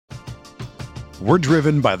We're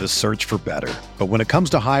driven by the search for better. But when it comes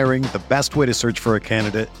to hiring, the best way to search for a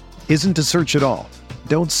candidate isn't to search at all.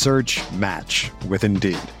 Don't search, match with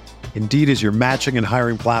Indeed. Indeed is your matching and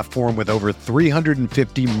hiring platform with over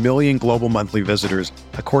 350 million global monthly visitors,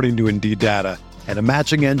 according to Indeed data, and a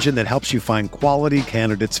matching engine that helps you find quality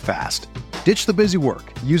candidates fast. Ditch the busy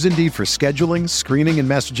work. Use Indeed for scheduling, screening, and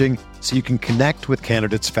messaging so you can connect with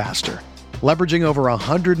candidates faster. Leveraging over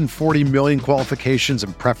 140 million qualifications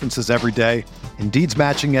and preferences every day, Indeed's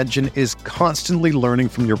matching engine is constantly learning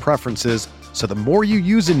from your preferences, so the more you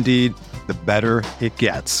use Indeed, the better it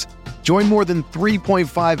gets. Join more than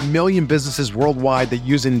 3.5 million businesses worldwide that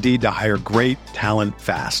use Indeed to hire great talent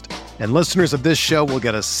fast. And listeners of this show will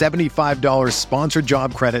get a $75 sponsored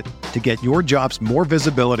job credit to get your jobs more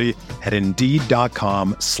visibility at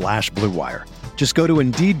Indeed.com/Blue Wire. Just go to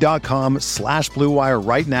Indeed.com/Blue Wire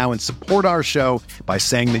right now and support our show by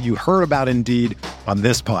saying that you heard about Indeed on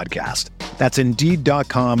this podcast. That's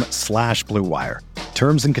Indeed.com/Blue Wire.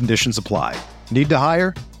 Terms and conditions apply. Need to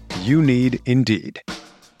hire? You need Indeed.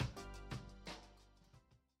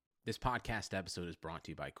 This podcast episode is brought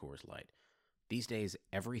to you by Coors Light. These days,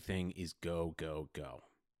 everything is go, go, go.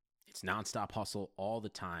 It's nonstop hustle all the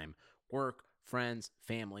time. Work, friends,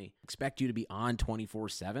 family, expect you to be on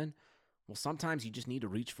 24/7. Well, sometimes you just need to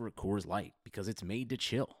reach for a Coors Light because it's made to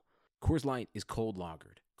chill. Coors Light is cold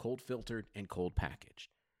lagered, cold filtered, and cold packaged.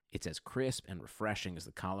 It's as crisp and refreshing as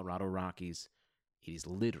the Colorado Rockies. It is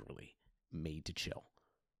literally made to chill.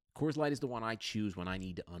 Coors Light is the one I choose when I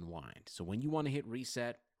need to unwind. So when you want to hit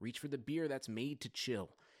reset, reach for the beer that's made to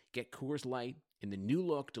chill. Get Coors Light in the new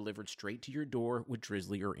look delivered straight to your door with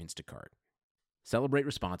Drizzly or Instacart. Celebrate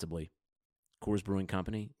responsibly. Coors Brewing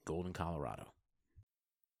Company, Golden, Colorado.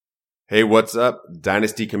 Hey, what's up,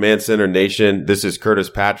 Dynasty Command Center Nation? This is Curtis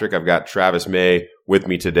Patrick. I've got Travis May with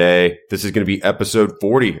me today. This is going to be episode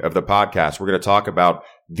 40 of the podcast. We're going to talk about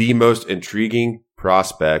the most intriguing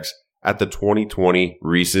prospects at the 2020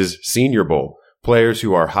 Reese's Senior Bowl. Players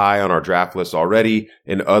who are high on our draft list already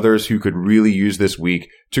and others who could really use this week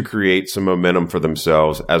to create some momentum for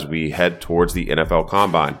themselves as we head towards the NFL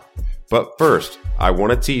Combine. But first, I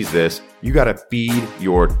want to tease this. You got to feed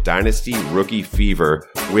your Dynasty Rookie Fever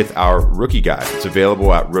with our rookie guide. It's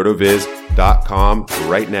available at rotoviz.com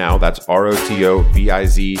right now. That's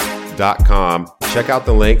ROTOVIZ.com. Check out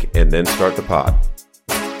the link and then start the pod.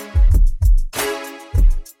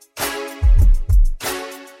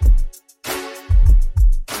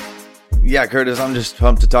 Yeah, Curtis, I'm just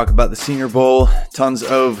pumped to talk about the Senior Bowl. Tons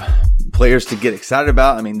of players to get excited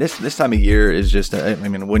about. I mean, this time of year is just,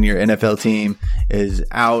 when your NFL team is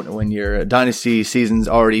out, when your dynasty season's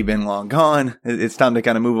already been long gone, it's time to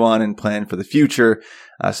kind of move on and plan for the future.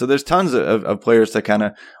 So there's tons of players to kind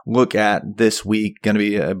of look at this week. Going to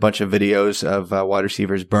be a bunch of videos of wide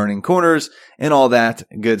receivers burning corners and all that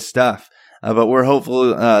good stuff. But we're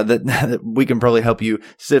hopeful that we can probably help you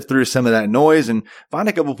sift through some of that noise and find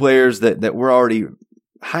a couple players that we're already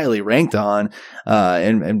highly ranked on,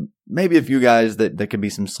 and maybe a few guys that could be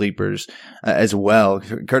some sleepers as well.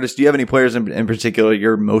 Curtis, do you have any players in particular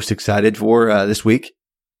you're most excited for this week?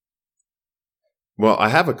 Well, I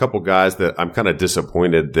have a couple guys that I'm kind of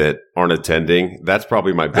disappointed that aren't attending. That's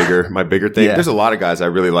probably my bigger thing. Yeah. There's a lot of guys I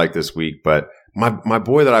really like this week, but my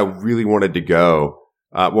boy that I really wanted to go.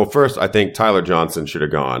 Well, first, I think Tyler Johnson should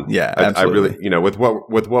have gone. Yeah, absolutely. I really,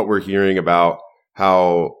 with what we're hearing about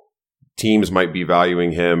how teams might be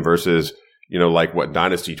valuing him versus, like what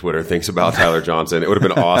Dynasty Twitter thinks about Tyler Johnson, it would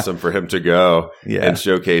have been awesome for him to go and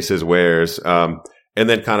showcase his wares. And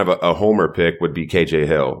then kind of a homer pick would be KJ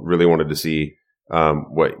Hill. Really wanted to see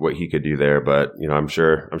what he could do there, but I'm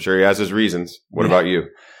sure he has his reasons. What about you?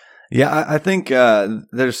 Yeah, I think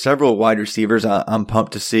there's several wide receivers I'm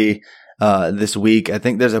pumped to see this week. I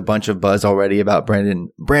think there's a bunch of buzz already about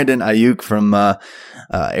Brandon Ayuk from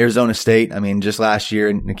Arizona State. I mean, just last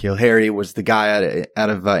year, N'Keal Harry was the guy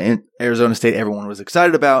out of Arizona State everyone was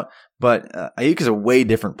excited about. But Ayuk is a way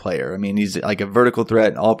different player. I mean, he's like a vertical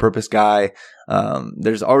threat, all-purpose guy.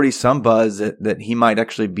 There's already some buzz that he might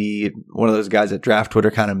actually be one of those guys that Draft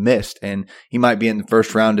Twitter kind of missed, and he might be in the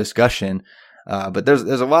first-round discussion. But there's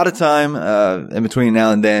a lot of time in between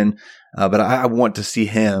now and then. But I want to see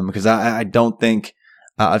him because I don't think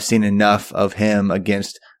I've seen enough of him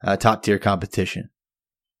against top tier competition.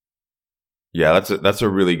 Yeah, that's a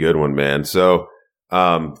really good one, man. So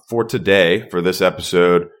for today, for this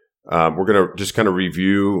episode, we're going to just kind of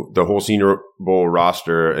review the whole Senior Bowl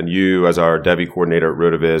roster, and you as our Devy coordinator at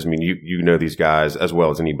RotoViz, I mean, you know these guys as well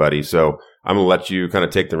as anybody. So I'm going to let you kind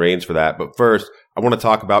of take the reins for that. But first, I want to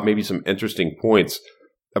talk about maybe some interesting points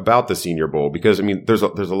about the Senior Bowl, because I mean, there's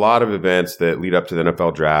a lot of events that lead up to the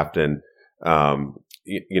NFL draft, and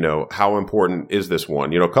How important is this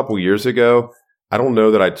one? A couple years ago, I don't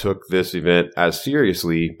know that I took this event as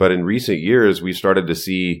seriously, but in recent years, we started to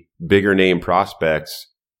see bigger name prospects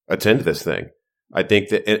attend this thing. I think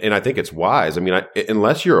that, and I think it's wise. I mean,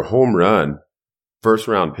 unless you're a home run first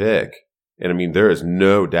round pick, and I mean, there is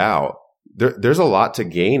no doubt there's a lot to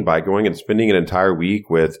gain by going and spending an entire week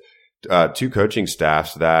with two coaching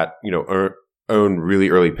staffs that, own really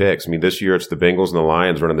early picks. I mean, this year it's the Bengals and the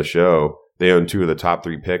Lions running the show. They own two of the top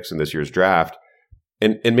 3 picks in this year's draft.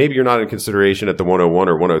 And maybe you're not in consideration at the 101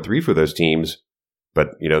 or 103 for those teams, but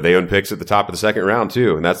they own picks at the top of the second round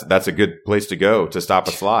too, and that's a good place to go to stop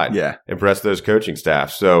a slide. Yeah, impress those coaching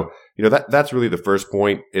staffs. So that's really the first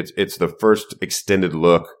point. It's the first extended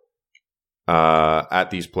look at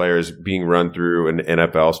these players being run through an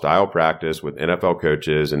NFL style practice with NFL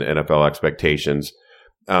coaches and NFL expectations.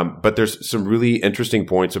 But there's some really interesting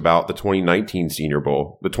points about the 2019 Senior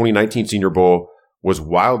Bowl. The 2019 Senior Bowl was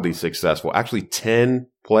wildly successful. Actually, 10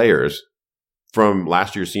 players from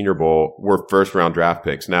last year's Senior Bowl were first-round draft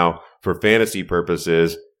picks. Now, for fantasy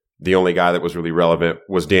purposes, the only guy that was really relevant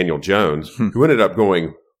was Daniel Jones, who ended up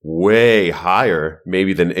going way higher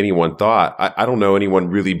maybe than anyone thought. I don't know anyone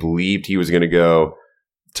really believed he was going to go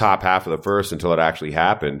top half of the first until it actually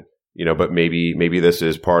happened. But maybe this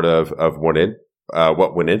is part of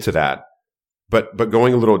what went into that. But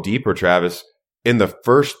going a little deeper, Travis, in the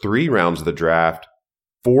first 3 rounds of the draft,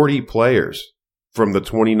 40 players from the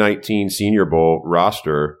 2019 Senior Bowl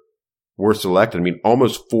roster were selected. I mean,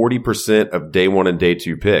 almost 40% of day 1 and day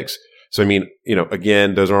 2 picks. So, I mean,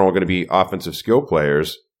 again, those aren't all going to be offensive skill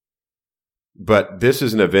players, but this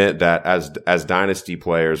is an event that as Dynasty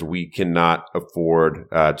players, we cannot afford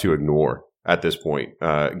to ignore at this point,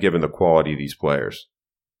 given the quality of these players.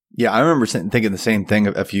 Yeah, I remember thinking the same thing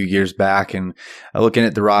a few years back and looking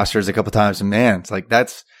at the rosters a couple times, and man, it's like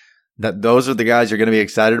those are the guys you're going to be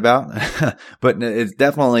excited about. But it's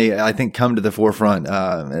definitely, I think, come to the forefront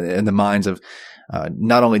in the minds of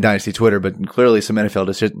not only Dynasty Twitter, but clearly some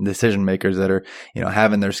NFL decision makers that are,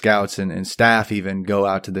 having their scouts and staff even go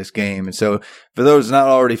out to this game. And so for those not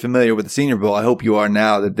already familiar with the Senior Bowl, I hope you are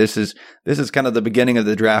now, that this is kind of the beginning of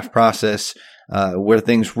the draft process, where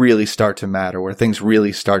things really start to matter, where things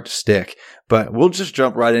really start to stick. But we'll just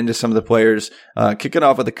jump right into some of the players, kicking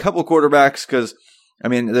off with a couple quarterbacks, because I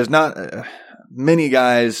mean, there's not many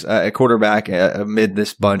guys at quarterback amid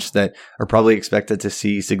this bunch that are probably expected to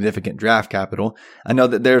see significant draft capital. I know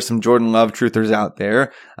that there's some Jordan Love truthers out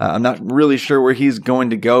there. I'm not really sure where he's going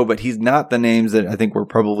to go, but he's not the names that I think we're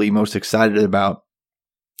probably most excited about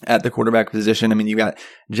at the quarterback position. I mean, you got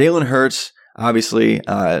Jalen Hurts, obviously.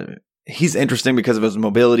 He's interesting because of his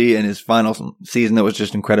mobility and his final season that was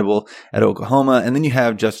just incredible at Oklahoma. And then you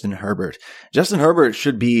have Justin Herbert. Justin Herbert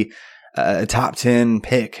should be a top 10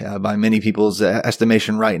 pick by many people's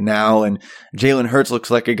estimation right now. And Jalen Hurts looks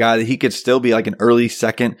like a guy that he could still be like an early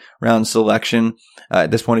second round selection. At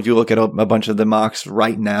this point, if you look at a bunch of the mocks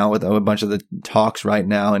right now, with a bunch of the talks right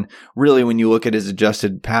now, and really when you look at his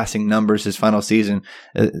adjusted passing numbers, his final season,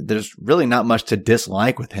 there's really not much to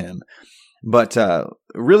dislike with him. But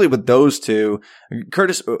really with those two,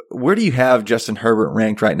 Curtis, where do you have Justin Herbert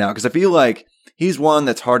ranked right now? Because I feel like he's one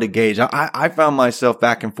that's hard to gauge. I found myself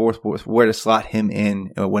back and forth with where to slot him in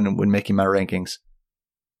when making my rankings.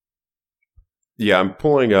 Yeah, I'm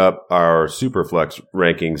pulling up our Superflex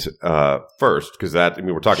rankings first, because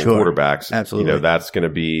we're talking quarterbacks. Absolutely. That's going to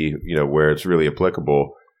be, where it's really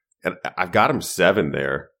applicable. And I've got him 7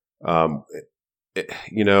 there.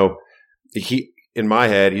 In my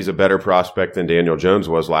head, he's a better prospect than Daniel Jones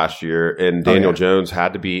was last year. And Daniel Jones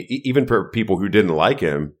had to be, even for people who didn't like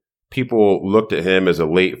him, people looked at him as a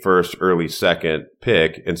late first, early second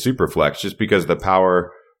pick in Superflex, just because the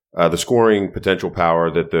power, the scoring potential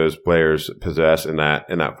power that those players possess in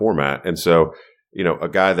that format. And so, a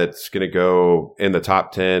guy that's going to go in the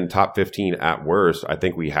top 10, top 15 at worst, I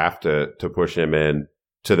think we have to push him in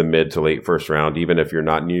to the mid to late first round, even if you're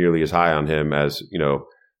not nearly as high on him as,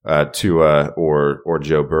 Tua or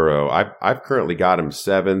Joe Burrow. I've currently got him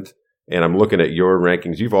 7th, and I'm looking at your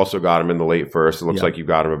rankings. You've also got him in the late first. It looks like you've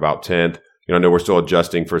got him about 10th. I know we're still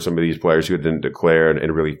adjusting for some of these players who didn't declare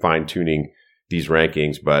and really fine tuning these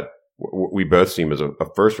rankings, but we both see him as a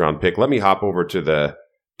first round pick. Let me hop over to the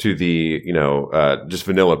just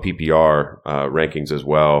vanilla PPR rankings as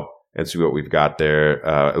well and see what we've got there.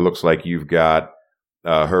 It looks like you've got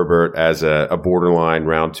Herbert as a borderline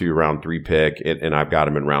round 2, round 3 pick, and I've got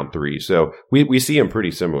him in round 3. So we see him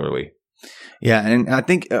pretty similarly. Yeah, and I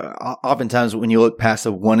think oftentimes when you look past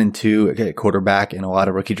the 1 and 2 quarterback in a lot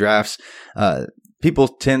of rookie drafts, people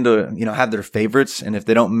tend to, have their favorites. And if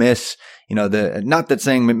they don't miss, not that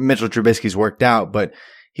saying Mitchell Trubisky's worked out, but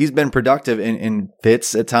he's been productive in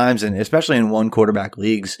fits at times, and especially in one quarterback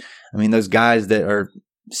leagues. I mean, those guys that are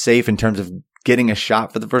safe in terms of getting a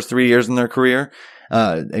shot for the first 3 years in their career,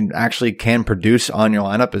 and actually can produce on your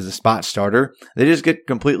lineup as a spot starter, they just get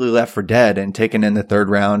completely left for dead and taken in the 3rd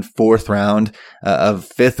round, 4th round, of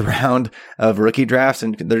 5th round of rookie drafts,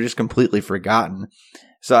 and they're just completely forgotten.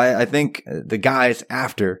 So I think the guys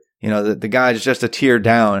after, the guys just a tier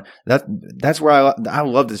down, that's where I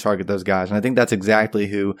love to target those guys. And I think that's exactly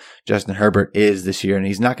who Justin Herbert is this year. And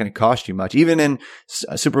he's not going to cost you much. Even in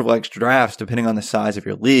Superflex drafts, depending on the size of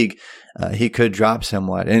your league, he could drop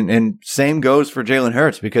somewhat. And same goes for Jalen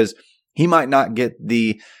Hurts, because he might not get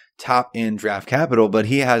the top end draft capital, but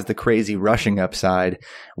he has the crazy rushing upside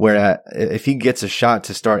where if he gets a shot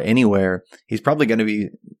to start anywhere, he's probably going to be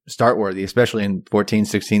start worthy, especially in 14,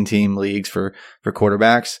 16 team leagues for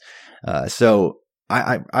quarterbacks. So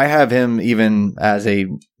I have him even as a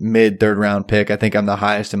mid 3rd round pick. I think I'm the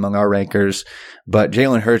highest among our rankers, but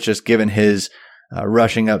Jalen Hurts, just given his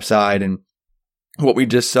rushing upside and what we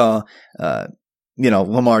just saw,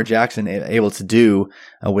 Lamar Jackson able to do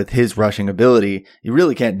with his rushing ability, you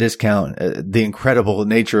really can't discount the incredible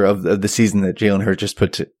nature of the season that Jalen Hurts just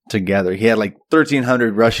put together. He had like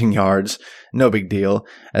 1,300 rushing yards, no big deal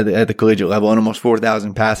at the collegiate level, and almost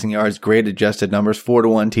 4,000 passing yards, great adjusted numbers,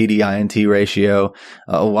 4-to-1 TD-INT ratio,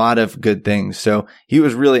 a lot of good things. So he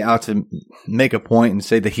was really out to make a point and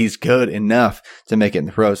say that he's good enough to make it in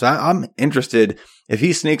the pros. So I'm interested if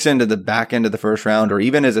he sneaks into the back end of the 1st round or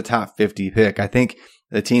even as a top 50 pick. I think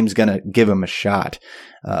the team's going to give him a shot.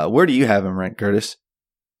 Where do you have him ranked, Curtis?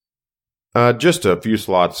 Just a few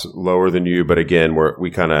slots lower than you, but again, we're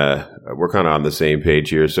kind of on the same page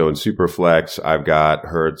here. So in Superflex, I've got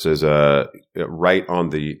Hurts as right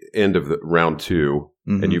on the end of the round 2,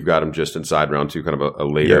 and you've got him just inside round 2, kind of a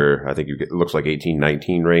later. Yep. I think it looks like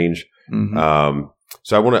 18-19 range.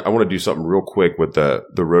 So I want to do something real quick with the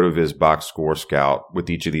RotoViz box score scout with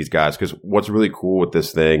each of these guys, because what's really cool with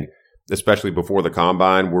this thing, especially before the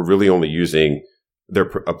combine, we're really only using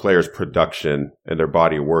a player's production and their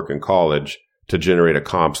body of work in college to generate a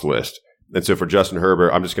comps list. And so for Justin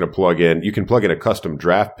Herbert, I'm just going to you can plug in a custom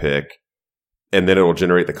draft pick, and then it'll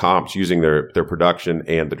generate the comps using their production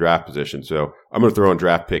and the draft position. So I'm going to throw in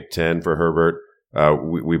draft pick 10 for Herbert.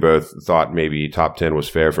 We both thought maybe top 10 was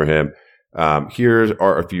fair for him. Here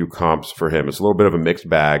are a few comps for him. It's a little bit of a mixed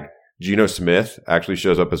bag. Geno Smith actually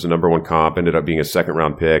shows up as the number 1 comp, ended up being a 2nd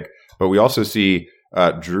round pick. But we also see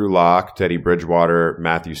Drew Lock, Teddy Bridgewater,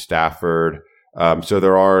 Matthew Stafford. So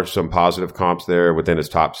there are some positive comps there within his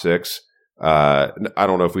top 6. I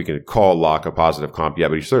don't know if we can call Lock a positive comp yet,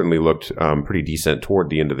 but he certainly looked pretty decent toward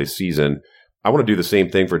the end of the season. I want to do the same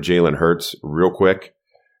thing for Jalen Hurts real quick.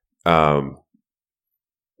 What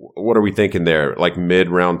are we thinking there? Like mid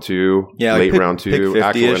round 2, late round 2,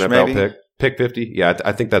 actual NFL maybe? Pick 50? Yeah,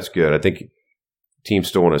 I think that's good. I think teams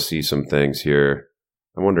still want to see some things here.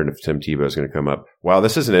 I'm wondering if Tim Tebow is going to come up. Wow,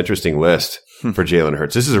 this is an interesting list for Jalen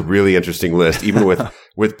Hurts. This is a really interesting list, even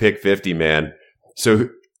with pick 50, man. So,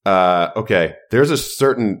 okay, there's a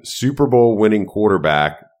certain Super Bowl winning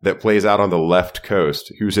quarterback that plays out on the left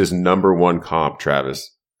coast who's his number 1 comp,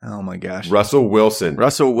 Travis. Oh my gosh. Russell Wilson.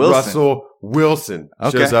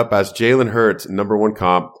 Okay. Shows up as Jalen Hurts, number 1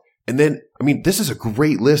 comp. And then, I mean, this is a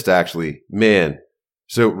great list, actually. Man.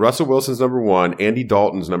 So Russell Wilson's number 1, Andy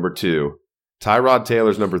Dalton's number 2, Tyrod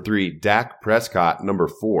Taylor's number 3, Dak Prescott number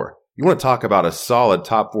 4. You want to talk about a solid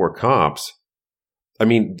top 4 comps? I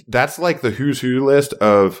mean, that's like the who's who list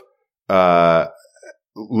of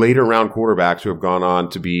later round quarterbacks who have gone on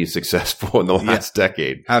to be successful in the last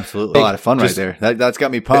decade. Absolutely. A lot of fun right there. That's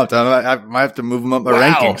got me pumped. I might have to move them up my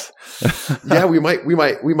rankings. Yeah, we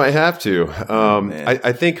might have to.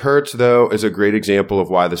 I think Hurts, though, is a great example of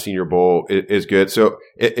why the Senior Bowl is good. So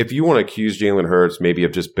if you want to accuse Jalen Hurts maybe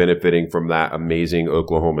of just benefiting from that amazing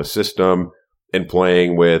Oklahoma system and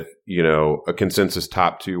playing with, a consensus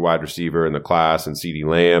top 2 wide receiver in the class and CeeDee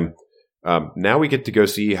Lamb, now we get to go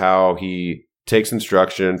see how he takes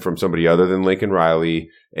instruction from somebody other than Lincoln Riley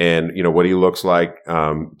and, what he looks like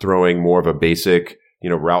throwing more of a basic,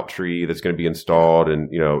 route tree that's going to be installed and,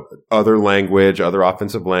 other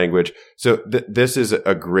offensive language. So this is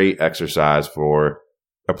a great exercise for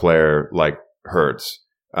a player like Hurts.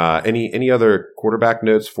 Any other quarterback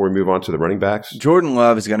notes before we move on to the running backs? Jordan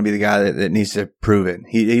Love is going to be the guy that needs to prove it.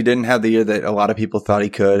 He didn't have the year that a lot of people thought he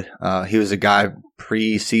could. He was a guy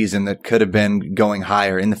preseason that could have been going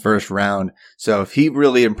higher in the first round. So if he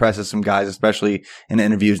really impresses some guys, especially in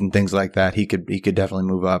interviews and things like that, he could definitely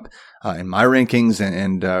move up in my rankings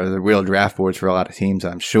and the real draft boards for a lot of teams,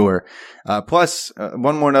 I'm sure. Plus,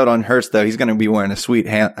 one more note on Hurts, though. He's going to be wearing a sweet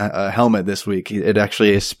helmet this week. It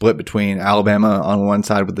actually is split between Alabama on one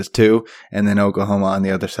side with this 2 and then Oklahoma on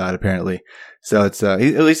the other side, apparently. So it's at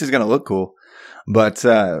least he's going to look cool. But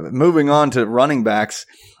moving on to running backs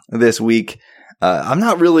this week, I'm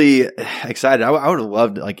not really excited. I would have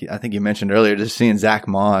loved, like I think you mentioned earlier, just seeing Zach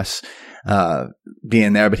Moss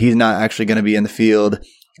being there, but he's not actually going to be in the field.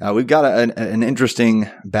 We've got an interesting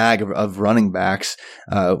bag of running backs.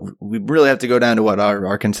 We really have to go down to what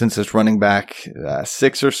our consensus running back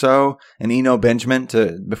 6 or so, and Eno Benjamin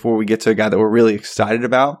before we get to a guy that we're really excited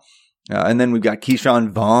about. And then we've got Keyshawn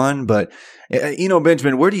Vaughn, but Eno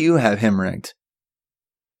Benjamin, where do you have him ranked?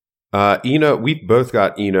 Eno, we both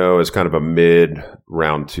got Eno as kind of a mid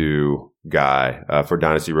round 2 guy for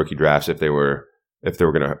Dynasty rookie drafts if they were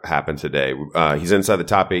going to happen today. He's inside the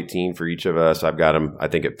top 18 for each of us. I've got him, I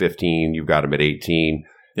think, at 15. You've got him at 18.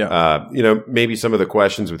 Yeah. Maybe some of the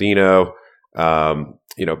questions with Eno,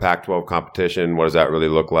 Pac-12 competition, what does that really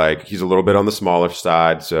look like? He's a little bit on the smaller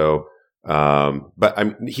side. So,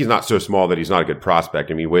 but he's not so small that he's not a good prospect.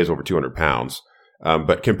 I mean, he weighs over 200 pounds.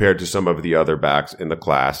 But compared to some of the other backs in the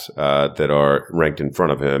class, that are ranked in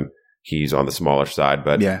front of him, he's on the smaller side,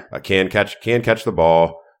 but yeah. Can catch the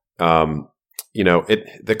ball.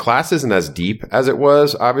 The class isn't as deep as it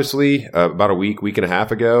was, obviously, about a week and a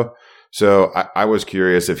half ago. So I was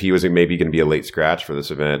curious if he was maybe going to be a late scratch for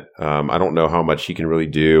this event. I don't know how much he can really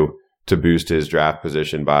do to boost his draft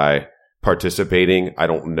position by participating. I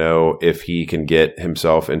don't know if he can get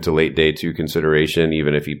himself into late day 2 consideration,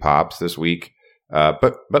 even if he pops this week.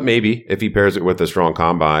 But maybe if he pairs it with a strong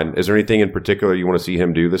combine. Is there anything in particular you want to see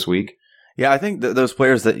him do this week? Yeah, I think those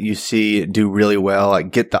players that you see do really well,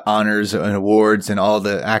 like get the honors and awards and all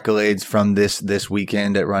the accolades from this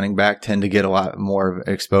weekend at running back, tend to get a lot more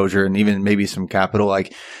exposure and even maybe some capital.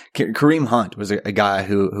 Like Kareem Hunt was a guy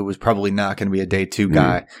who was probably not going to be a day 2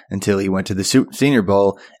 guy until he went to the Senior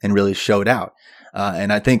Bowl and really showed out.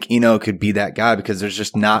 And I think Eno could be that guy because there's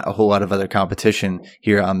just not a whole lot of other competition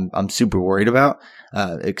here. I'm super worried about,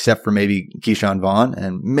 except for maybe Keyshawn Vaughn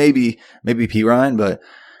and maybe P. Ryan, but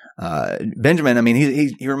Benjamin, I mean,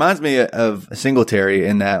 he reminds me of Singletary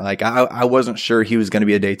in that, like, I wasn't sure he was going to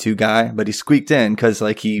be a day 2 guy, but he squeaked in because,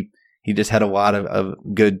 like, he just had a lot of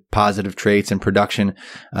good positive traits and production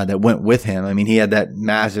that went with him. I mean, he had that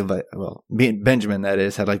massive, Benjamin, that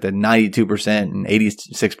is, had like the 92% and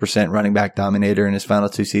 86% running back dominator in his final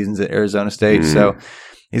 2 seasons at Arizona State. So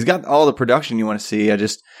he's got all the production you want to see.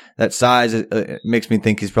 That size it makes me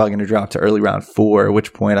think he's probably going to drop to early round 4, at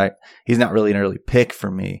which point he's not really an early pick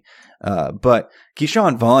for me. But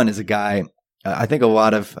Keyshawn Vaughn is a guy, I think a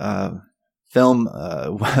lot of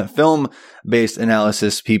film-based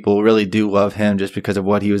analysis people really do love him just because of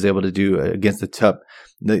what he was able to do against the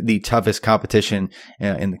toughest competition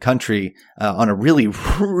in the country on a really,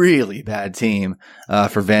 really bad team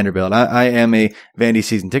for Vanderbilt. I am a Vandy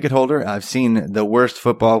season ticket holder. I've seen the worst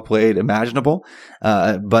football played imaginable,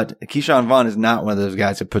 but Keyshawn Vaughn is not one of those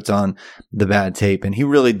guys that puts on the bad tape, and he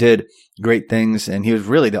really did great things, and he was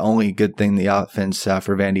really the only good thing the offense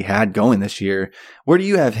for Vandy had going this year. Where do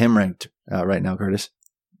you have him ranked right now, Curtis?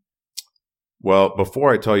 Well,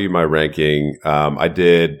 before I tell you my ranking, I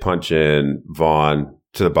did punch in Vaughn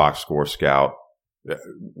to the box score scout.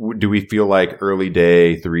 Do we feel like early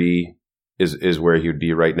day 3 is where he would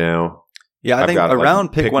be right now? Yeah, I think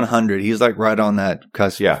around pick 100. He's like right on that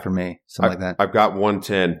cusp for me, something like that. I've got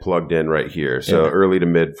 110 plugged in right here. So early to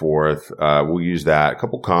mid 4th. We'll use that. A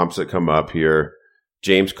couple comps that come up here.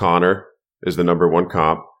 James Conner is the number 1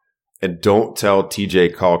 comp. And don't tell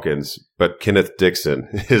TJ Calkins, but Kenneth Dixon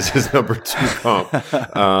is his number 2 comp.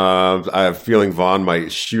 I have a feeling Vaughn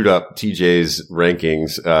might shoot up TJ's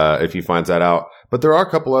rankings if he finds that out. But there are a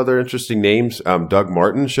couple other interesting names. Doug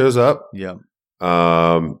Martin shows up. Yeah.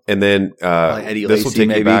 And then Eddie this will Lacy,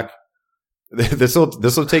 take you back. This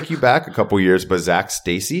will take you back a couple years. But Zach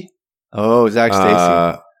Stacy. Oh, Zach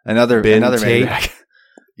Stacy, another Tate.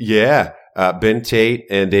 Yeah. Ben Tate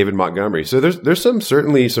and David Montgomery. So there's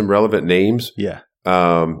certainly some relevant names. Yeah.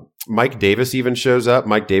 Mike Davis even shows up.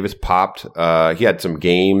 Mike Davis popped. He had some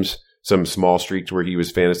games, some small streaks where he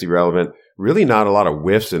was fantasy relevant. Really not a lot of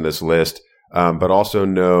whiffs in this list, but also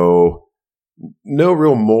no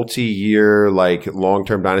real multi-year, like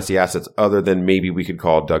long-term dynasty assets other than maybe we could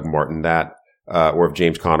call Doug Martin that, or if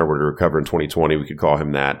James Conner were to recover in 2020, we could call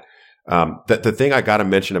him that. The thing I got to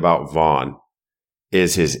mention about Vaughn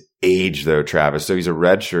is age though, Travis. So he's a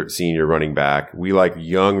redshirt senior running back. We like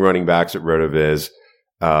young running backs at RotoViz.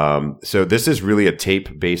 So this is really a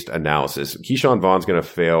tape-based analysis. Keyshawn Vaughn's going to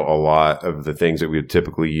fail a lot of the things that we would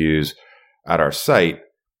typically use at our site.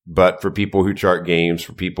 But for people who chart games,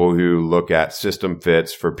 for people who look at system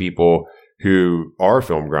fits, for people who are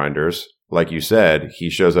film grinders, like you said, he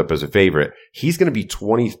shows up as a favorite. He's going to be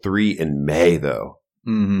 23 in May, though.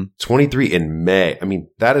 23 in May. I mean,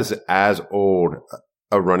 that is as old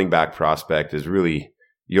a running back prospect as really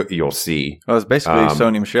you'll see. Well, it's basically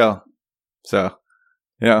Sony Michel. So,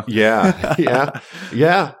 yeah.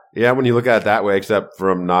 Yeah. When you look at it that way, except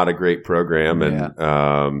from not a great program. And,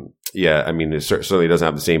 I mean, it certainly doesn't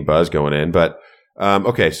have the same buzz going in. But,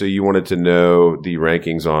 okay, so you wanted to know the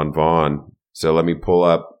rankings on Vaughn. So let me pull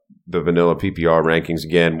up the vanilla PPR rankings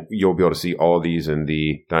again. You'll be able to see all of these in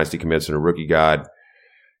the Dynasty Command Center Rookie Guide.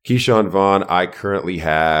 Keyshawn Vaughn, I currently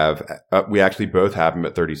have, we actually both have him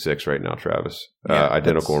at 36 right now, Travis.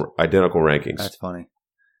 Identical rankings. That's funny.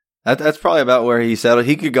 That's probably about where he settled.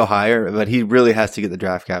 He could go higher, but he really has to get the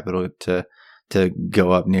draft capital to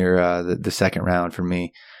go up near the second round for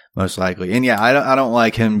me, most likely. And yeah, I don't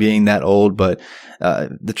like him being that old, but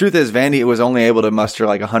the truth is Vandy was only able to muster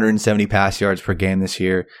like 170 pass yards per game this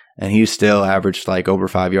year, and he still averaged like over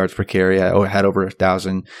 5 yards per carry. Had over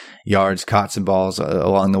 1,000 yards, caught some balls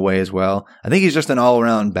along the way as well. I think he's just an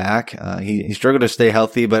all-around back. He struggled to stay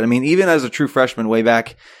healthy, but I mean, even as a true freshman way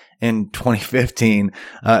back in 2015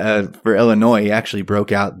 for Illinois, he actually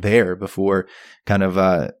broke out there before kind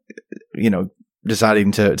of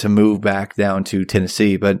deciding to move back down to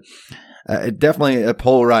Tennessee. But definitely a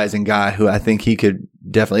polarizing guy who I think he could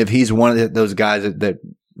definitely, if he's one of those guys that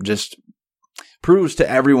just proves to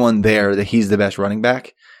everyone there that he's the best running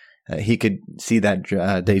back, he could see that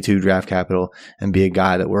day 2 draft capital and be a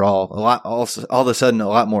guy that we're all of a sudden a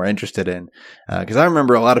lot more interested in. Because I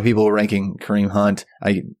remember a lot of people ranking Kareem Hunt.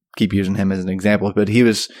 I keep using him as an example, but he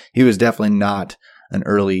was definitely not an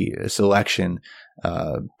early selection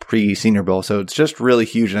pre-Senior Bowl. So it's just really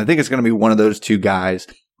huge. And I think it's going to be one of those two guys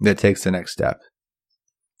that takes the next step.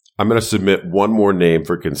 I'm going to submit one more name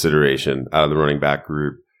for consideration out of the running back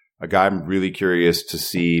group. A guy I'm really curious to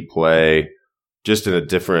see play just in a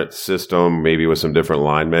different system, maybe with some different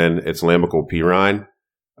linemen. It's Lamical Pirine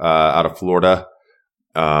out of Florida.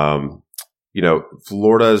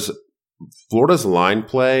 Florida's line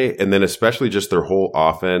play, and then especially just their whole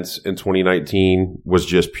offense in 2019 was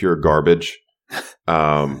just pure garbage.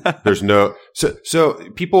 There's no so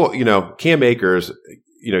people, Cam Akers,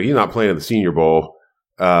 he's not playing in the Senior Bowl,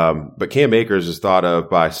 but Cam Akers is thought of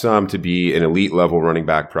by some to be an elite level running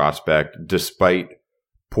back prospect, despite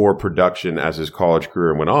poor production as his college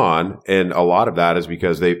career went on, and a lot of that is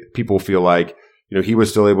because people feel like he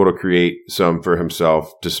was still able to create some for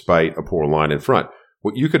himself despite a poor line in front.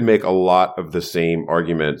 Well, you could make a lot of the same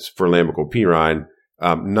arguments for Lamical Pirine,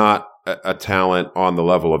 not a talent on the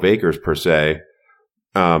level of Akers per se.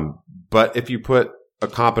 But if you put a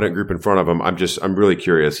competent group in front of him, I'm really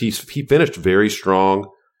curious. He finished very strong.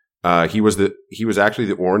 He was actually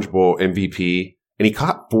the Orange Bowl MVP, and he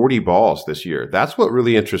caught 40 balls this year. That's what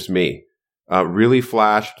really interests me. Really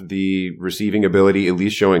flashed the receiving ability, at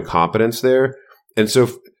least showing competence there. And so,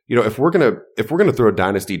 if we're gonna throw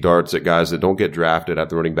dynasty darts at guys that don't get drafted at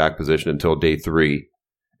the running back position until day 3,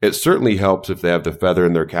 it certainly helps if they have the feather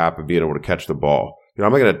in their cap of being able to catch the ball.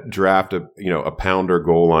 I'm not going to draft a pounder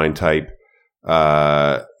goal line type,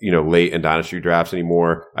 late in dynasty drafts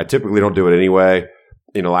anymore. I typically don't do it anyway.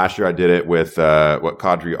 Last year I did it with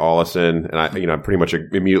Kadri Ollison, and I pretty much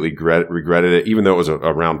immediately regretted it, even though it was a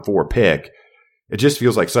round 4 pick. It just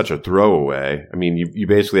feels like such a throwaway. I mean, you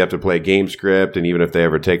basically have to play a game script, and even if they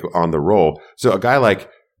ever take on the role. So a guy like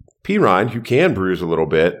Pirine, who can bruise a little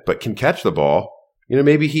bit, but can catch the ball,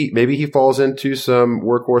 maybe he falls into some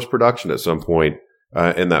workhorse production at some point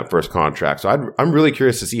in that first contract. So I'm really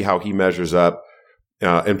curious to see how he measures up,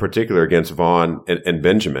 in particular against Vaughn and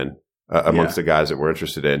Benjamin, amongst the guys that we're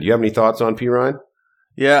interested in. Do you have any thoughts on Pirine?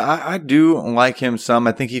 Yeah, I do like him some.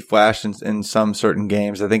 I think he flashed in some certain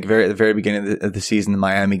games. I think at the very beginning of the season, the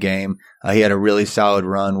Miami game, he had a really solid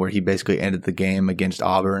run where he basically ended the game against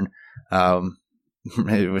Auburn. I'm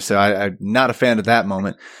not a fan of that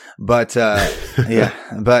moment, but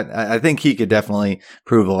but I think he could definitely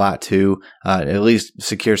prove a lot too. At least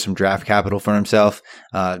secure some draft capital for himself.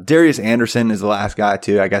 Darius Anderson is the last guy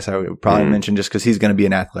too. I guess I would probably mention just because he's going to be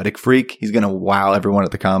an athletic freak. He's going to wow everyone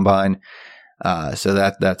at the combine. So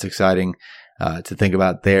that's exciting to think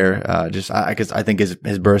about there. Because I think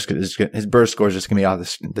his burst score is just gonna be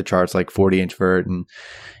off the charts, like 40-inch vert, and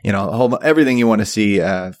everything you want to see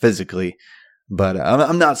physically. But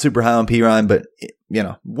I'm not super high on Pirine, but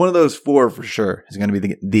one of those four for sure is going to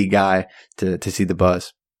be the guy to see the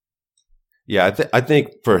buzz. Yeah, I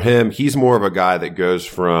think for him, he's more of a guy that goes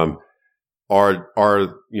from are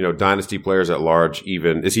dynasty players at large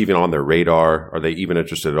is even on their radar? Are they even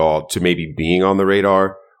interested at all, to maybe being on the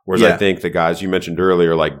radar? Whereas I think the guys you mentioned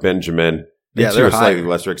earlier, like Benjamin, and to a slightly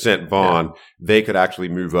lesser extent, Vaughn, they could actually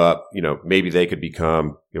move up. Maybe they could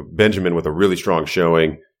become Benjamin with a really strong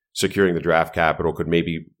showing, securing the draft capital, could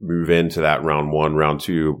maybe move into that round 1, round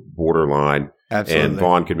 2 borderline. Absolutely. And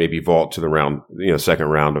Vaughn could maybe vault to the second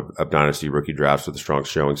round of dynasty rookie drafts with a strong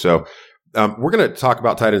showing. So we're going to talk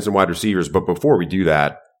about tight ends and wide receivers, but before we do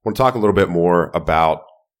that, I want to talk a little bit more about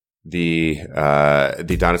the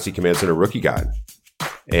Dynasty Command Center Rookie Guide.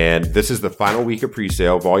 And this is the final week of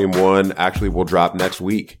presale. Volume 1 actually will drop next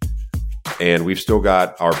week, and we've still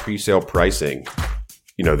got our presale pricing,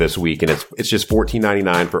 this week, and it's just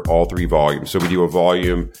 $14.99 for all 3 volumes. So we do a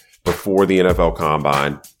volume before the NFL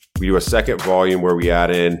Combine. We do a second volume where we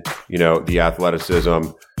add in, the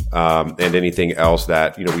athleticism, and anything else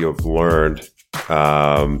that, we have learned,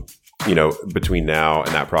 between now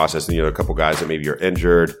and that process. And, a couple guys that maybe are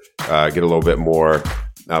injured, get a little bit more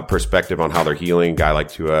perspective on how they're healing. A guy like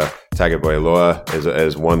Tua Tagovailoa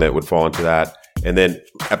is one that would fall into that. And then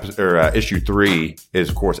issue 3 is,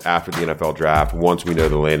 of course, after the NFL draft, once we know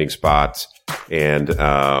the landing spots and,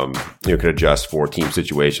 can adjust for team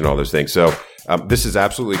situation, all those things. So this is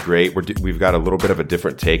absolutely great. We've got a little bit of a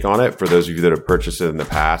different take on it. For those of you that have purchased it in the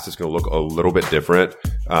past, it's going to look a little bit different.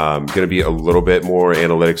 Going to be a little bit more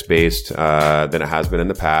analytics based than it has been in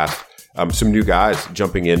the past. Some new guys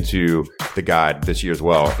jumping into the guide this year as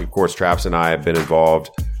well. Of course, Travis and I have been involved.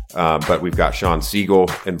 But we've got Sean Siegel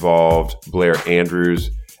involved, Blair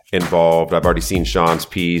Andrews involved. I've already seen Sean's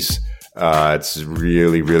piece. It's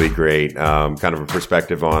really, really great. Kind of a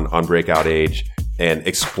perspective on breakout age and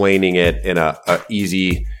explaining it in a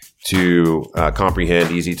easy to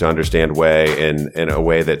comprehend, easy to understand way, and in a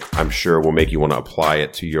way that I'm sure will make you want to apply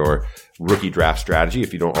it to your rookie draft strategy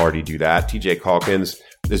if you don't already do that. TJ Calkins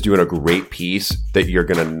is doing a great piece that you're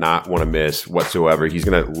going to not want to miss whatsoever. He's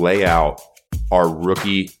going to lay out our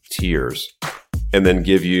rookie tiers and then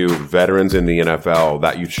give you veterans in the NFL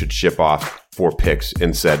that you should ship off for picks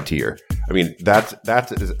in said tier. I mean, that's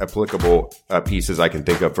as applicable a piece as I can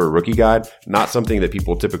think of for a rookie guide. Not something that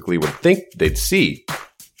people typically would think they'd see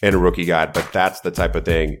in a rookie guide, but that's the type of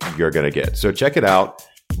thing you're going to get. So check it out.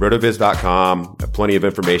 Rotoviz.com, plenty of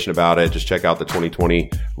information about it. Just check out the 2020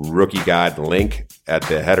 rookie guide link at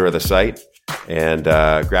the header of the site. And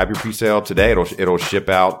grab your presale today. It'll ship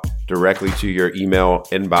out directly to your email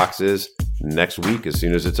inboxes next week as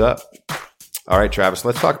soon as it's up. All right, Travis,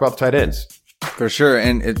 let's talk about the tight ends. For sure.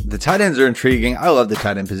 And the tight ends are intriguing. I love the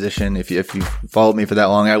tight end position. If you followed me for that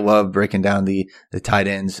long, I love breaking down the tight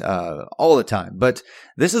ends all the time. But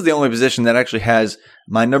this is the only position that actually has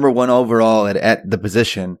my number 1 overall at the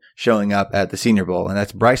position showing up at the Senior Bowl, and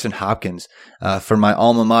that's Bryson Hopkins for my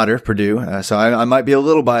alma mater, Purdue. So I might be a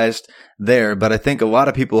little biased there, but I think a lot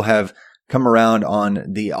of people have come around on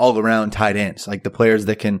the all-around tight ends, like the players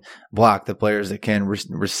that can block, the players that can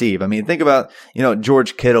receive. I mean, think about,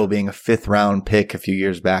 George Kittle being a 5th-round pick a few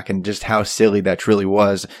years back and just how silly that truly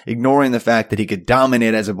was, ignoring the fact that he could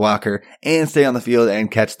dominate as a blocker and stay on the field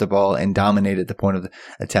and catch the ball and dominate at the point of the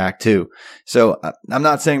attack too. So I'm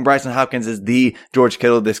not saying Bryson Hopkins is the George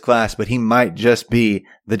Kittle of this class, but he might just be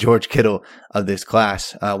the George Kittle of this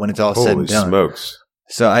class when it's all said and done. Holy smokes.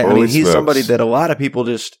 So, I mean, he's somebody that a lot of people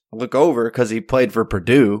just look over because he played for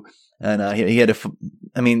Purdue, and he had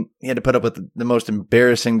to put up with the most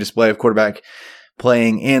embarrassing display of quarterback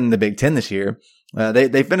playing in the Big Ten this year.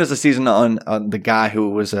 They finished the season on the guy who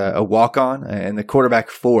was a walk-on and the quarterback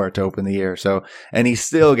 4 to open the year. So, and he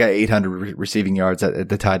still got 800 receiving yards at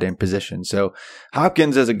the tight end position. So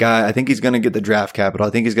Hopkins as a guy, I think he's going to get the draft capital. I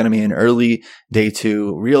think he's going to be an early day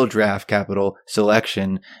 2 real draft capital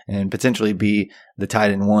selection and potentially be the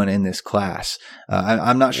tight end 1 in this class.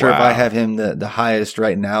 I'm not sure if I have him the highest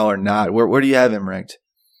right now or not. Where do you have him ranked?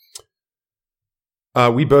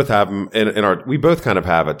 We both have them we both kind of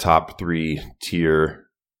have a top 3 tier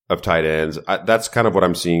of tight ends. That's kind of what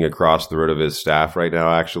I'm seeing across the Rotoviz staff right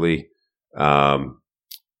now, actually.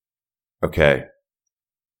 Okay.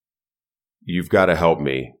 You've got to help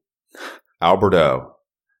me. Alberto.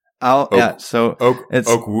 So it's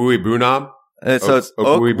Okwuegbunam. So it's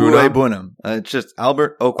Okwuegbunam. It's just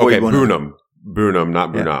Albert Okwuegbunam. Bunam,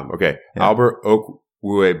 not Bunam. Yeah. Okay. Yeah. Albert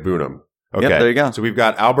Okwuegbunam. Okay. Yep, there you go. So we've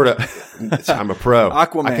got Alberto. I'm a pro.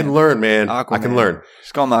 Aquaman. I can learn, man. Aquaman. I can learn.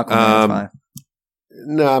 Just call him Aquaman. It's fine.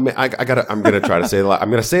 No, I mean, I'm going to try to say I'm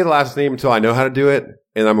going to say the last name until I know how to do it,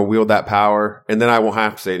 and I'm going to wield that power, and then I won't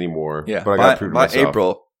have to say it anymore. Yeah. But I got to prove to myself. By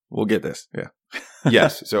April, we'll get this. Yeah.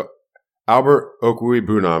 Yes. So Albert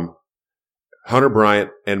Okwuegbunam, Hunter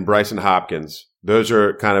Bryant, and Bryson Hopkins. Those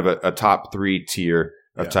are kind of a top 3 tier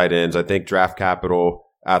of tight ends. I think draft capital,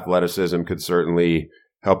 athleticism could certainly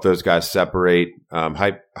help those guys separate.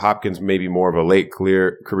 Hopkins may be more of a late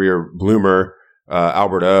career bloomer.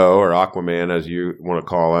 Albert O, or Aquaman, as you want to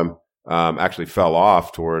call him, actually fell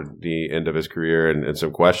off toward the end of his career, and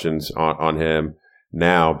some questions on him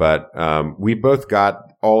now. But we both got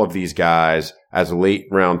all of these guys as late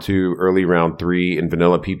round 2, early round 3 in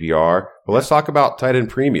vanilla PPR. But let's talk about tight end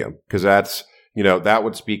premium, because that's, that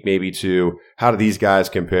would speak maybe to how do these guys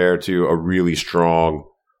compare to a really strong,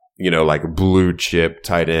 like blue chip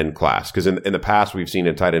tight end class. Because in the past, we've seen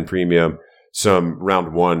in tight end premium some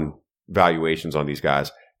round 1 valuations on these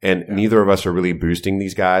guys, and neither of us are really boosting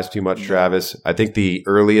these guys too much, Travis. I think the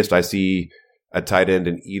earliest I see a tight end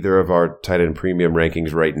in either of our tight end premium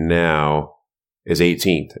rankings right now is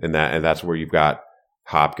 18th, and that's where you've got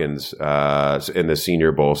Hopkins in the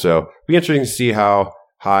Senior Bowl. So it'll be interesting to see how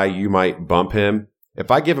high you might bump him.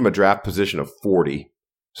 If I give him a draft position of 40,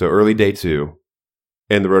 so early day 2,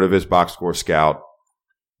 in the RotoViz box score scout,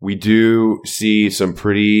 we do see some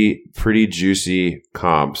pretty juicy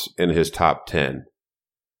comps in his top 10.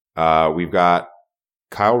 We've got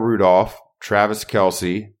Kyle Rudolph, Travis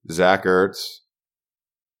Kelce, Zach Ertz,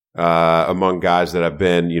 among guys that have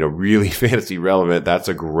been, really fantasy relevant. That's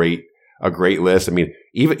a great list. I mean,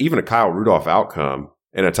 even a Kyle Rudolph outcome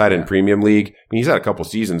in a tight end premium league. I mean, he's had a couple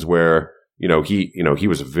seasons where, he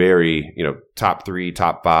was a very, top 3,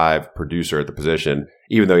 top 5 producer at the position,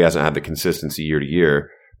 even though he hasn't had the consistency year to year.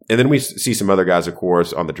 And then we see some other guys, of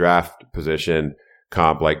course, on the draft position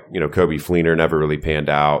comp, like, Kobe Fleener never really panned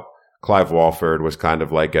out. Clive Walford was kind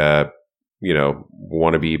of like a,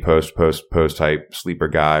 wannabe post type sleeper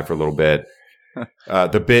guy for a little bit.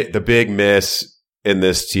 The big miss in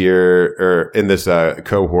this tier, or in this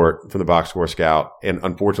cohort from the box score scout, and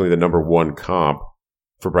unfortunately the number 1 comp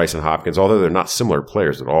for Bryson Hopkins, although they're not similar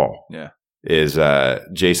players at all, is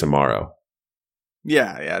Jason Morrow.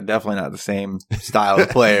 Yeah, definitely not the same style of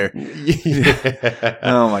player.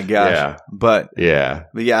 Oh my gosh. Yeah. But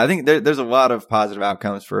I think there's a lot of positive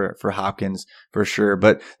outcomes for Hopkins for sure.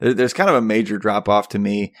 But there's kind of a major drop off to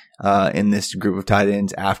me in this group of tight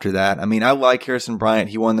ends after that. I mean, I like Harrison Bryant.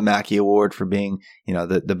 He won the Mackey Award for being,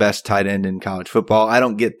 the best tight end in college football. I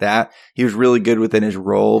don't get that. He was really good within his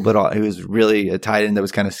role, but he was really a tight end that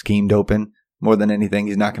was kind of schemed open more than anything.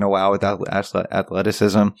 He's not going to wow without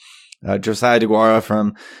athleticism. Josiah DeGuara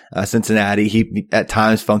from Cincinnati, he at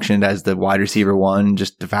times functioned as the wide receiver 1,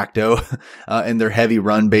 just de facto, in their heavy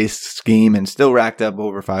run-based scheme, and still racked up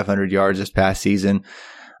over 500 yards this past season.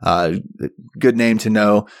 Good name to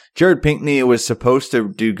know. Jared Pinkney was supposed to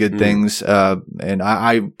do good things, and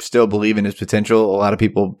I still believe in his potential. A lot of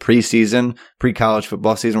people pre-college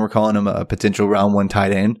football season, were calling him a potential round 1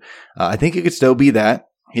 tight end. I think he could still be that.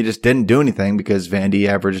 He just didn't do anything because Vandy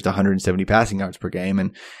averaged 170 passing yards per game,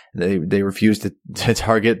 and they refused to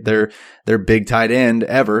target their big tight end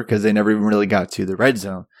ever because they never even really got to the red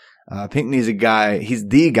zone. Pinkney's he's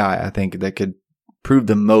the guy I think that could prove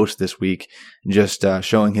the most this week, just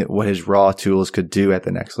showing what his raw tools could do at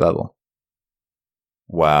the next level.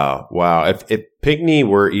 Wow. If Pinkney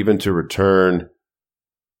were even to return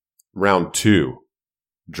round 2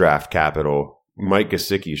 draft capital, Mike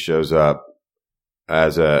Gesicki shows up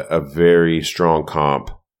as a very strong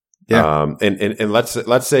comp. Yeah. And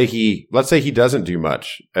let's say he doesn't do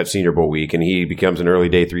much at Senior Bowl week and he becomes an early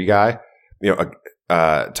day 3 guy.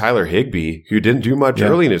 Tyler Higbee, who didn't do much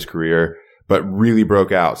early in his career, but really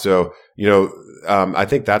broke out. So, I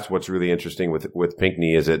think that's what's really interesting with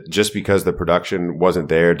Pinkney, is that just because the production wasn't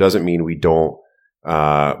there doesn't mean we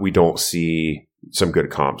don't see some good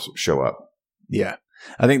comps show up. Yeah.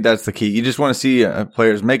 I think that's the key. You just want to see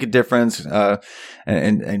players make a difference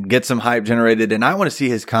and get some hype generated. And I want to see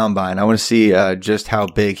his combine. I want to see just how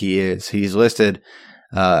big he is. He's listed,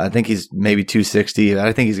 I think he's maybe 260.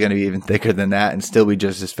 I think he's going to be even thicker than that and still be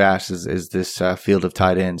just as fast as this field of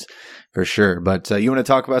tight ends for sure. But you want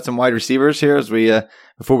to talk about some wide receivers here as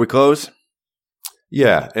before we close?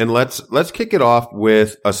 Yeah, and let's kick it off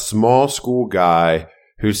with a small school guy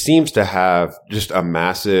who seems to have just a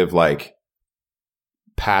massive,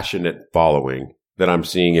 passionate following that I'm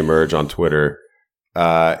seeing emerge on Twitter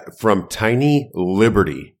from Tiny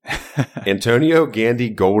Liberty, Antonio Gandy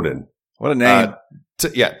Golden. What a name.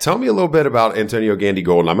 Tell me a little bit about Antonio Gandy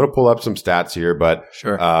Golden. I'm going to pull up some stats here, but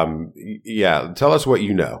sure. Tell us what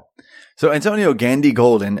you know. So Antonio Gandy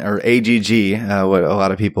Golden, or AGG, what a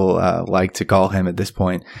lot of people like to call him at this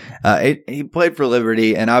point, he played for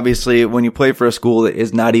Liberty, and obviously when you play for a school that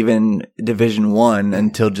is not even Division I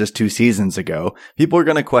until just 2 seasons ago, people are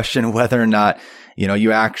going to question whether or not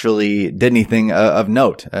you actually did anything of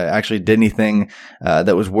note, actually did anything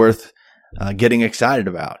that was worth getting excited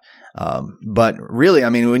about. But really, I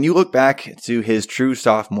mean, when you look back to his true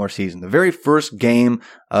sophomore season, the very first game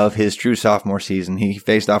of his true sophomore season, he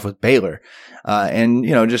faced off with Baylor, and,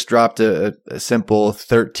 just dropped a simple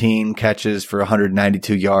 13 catches for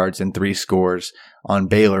 192 yards and 3 scores on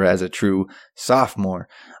Baylor as a true sophomore.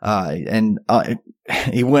 And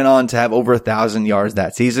he went on to have over 1,000 yards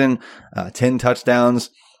that season, 10 touchdowns.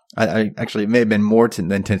 I actually, it may have been more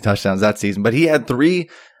than 10 touchdowns that season, but he had 3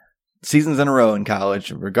 seasons in a row in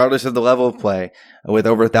college, regardless of the level of play, with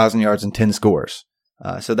over 1,000 yards and 10 scores.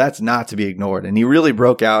 So that's not to be ignored. And he really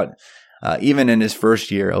broke out, even in his first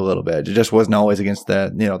year a little bit. It just wasn't always against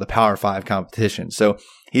the Power 5 competition. So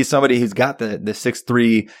he's somebody who's got the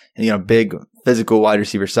 6'3", big physical wide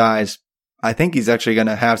receiver size. I think he's actually going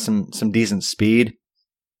to have some decent speed.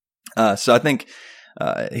 So I think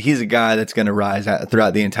he's a guy that's going to rise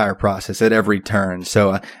throughout the entire process at every turn.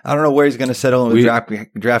 So I don't know where he's going to settle in with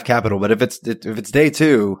draft capital, but if it's day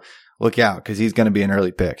 2, look out, because he's going to be an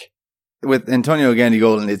early pick. With Antonio Gandy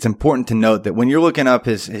Golden, it's important to note that when you're looking up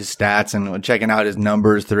his stats and checking out his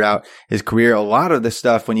numbers throughout his career, a lot of the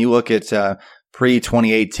stuff, when you look at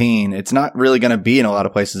pre-2018, it's not really going to be in a lot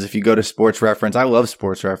of places. If you go to Sports Reference, I love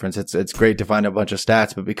Sports Reference. It's great to find a bunch of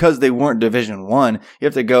stats, but because they weren't Division I, you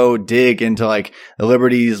have to go dig into like the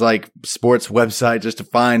Liberty's like sports website just to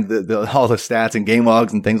find all the stats and game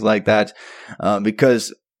logs and things like that,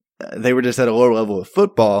 because they were just at a lower level of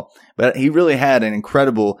football. But he really had an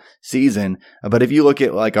incredible season. But if you look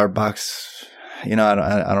at like our box, I don't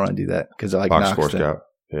want to do that because I like box score scout.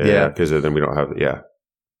 Yeah, because then we don't have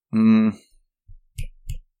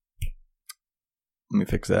Let me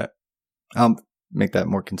fix that. I'll make that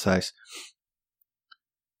more concise.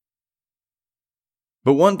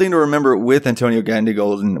 But one thing to remember with Antonio Gandy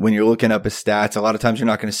Golden, when you're looking up his stats, a lot of times you're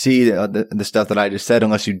not going to see the stuff that I just said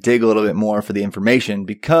unless you dig a little bit more for the information,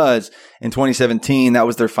 because in 2017, that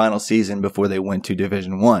was their final season before they went to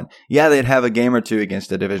Division I. Yeah, they'd have a game or two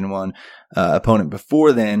against a Division I opponent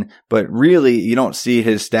before then, but really you don't see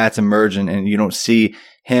his stats emerge and you don't see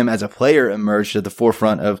him as a player emerge to the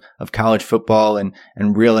forefront of college football and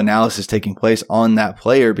real analysis taking place on that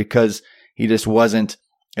player, because he just wasn't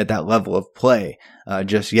at that level of play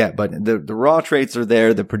just yet. But the raw traits are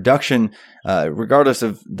there. The production, regardless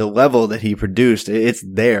of the level that he produced, it's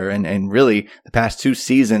there. And really, the past 2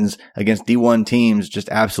 seasons against D1 teams just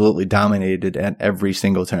absolutely dominated at every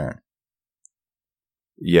single turn.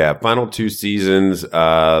 Yeah, final 2 seasons.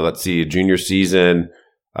 Let's see, junior season,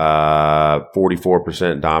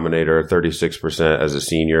 44% dominator, 36% as a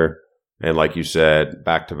senior. And like you said,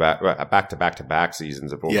 back-to-back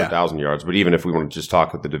seasons of over 1,000 yards. But even if we want to just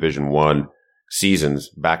talk with the Division I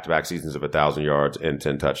seasons, back-to-back seasons of 1,000 yards and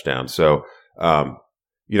 10 touchdowns. So, an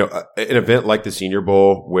event like the Senior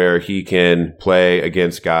Bowl where he can play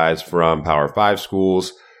against guys from Power 5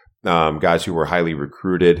 schools, guys who were highly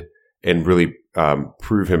recruited, and really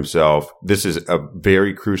prove himself. This is a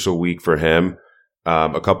very crucial week for him.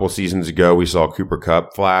 A couple of seasons ago, we saw Cooper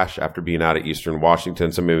Kupp flash after being out of Eastern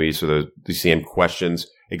Washington. Some of the same questions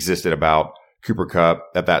existed about Cooper Kupp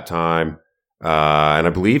at that time. And I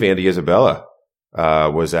believe Andy Isabella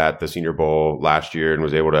was at the Senior Bowl last year and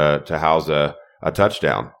was able to house a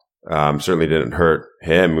touchdown. Certainly didn't hurt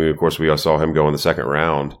him. Of course, we all saw him go in the second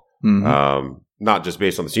round. Mm-hmm. Not just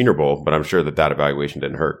based on the Senior Bowl, but I'm sure that evaluation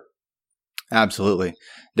didn't hurt. Absolutely.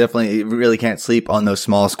 Definitely, you really can't sleep on those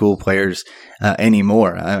small school players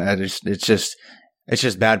anymore. It's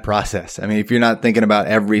just bad process. I mean, if you're not thinking about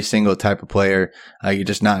every single type of player, you're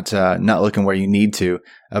just not looking where you need to.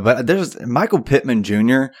 But there's Michael Pittman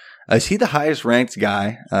Jr. Is he the highest ranked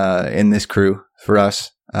guy in this crew for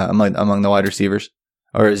us among the wide receivers,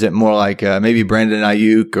 or is it more like maybe Brandon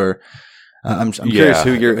Ayuk? Or I'm curious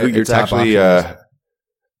who your top option is.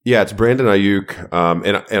 Yeah, it's Brandon Ayuk,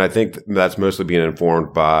 and I think that's mostly being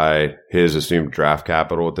informed by his assumed draft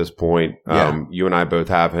capital at this point. You and I both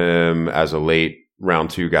have him as a late round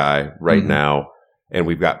 2 guy right now, and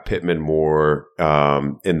we've got Pittman more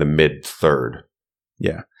in the mid 3rd.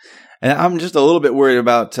 Yeah, and I'm just a little bit worried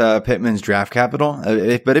about Pittman's draft capital.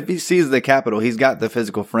 But if he sees the capital, he's got the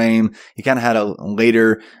physical frame. He kind of had a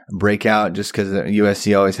later breakout just because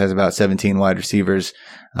USC always has about 17 wide receivers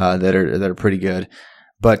that are pretty good.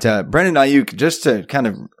 But Brandon Ayuk, just to kind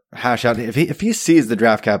of hash out. If he sees the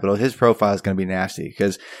draft capital, his profile is going to be nasty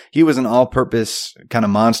because he was an all-purpose kind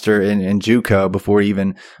of monster in JUCO before he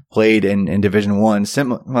even played in Division I.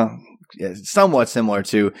 Somewhat similar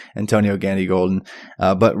to Antonio Gandy Golden,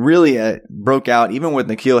 but really broke out. Even with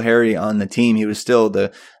N'Keal Harry on the team, he was still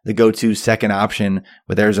the go-to second option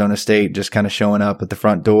with Arizona State, just kind of showing up at the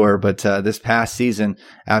front door. But this past season,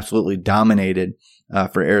 absolutely dominated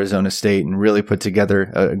for Arizona State and really put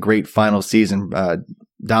together a great final season,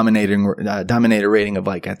 dominator rating of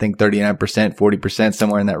like, I think 39%, 40%,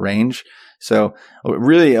 somewhere in that range. So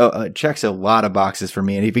really checks a lot of boxes for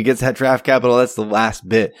me. And if he gets that draft capital, that's the last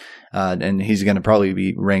bit. And he's going to probably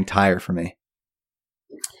be ranked higher for me.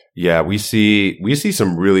 Yeah, we see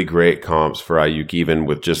some really great comps for Ayuk, even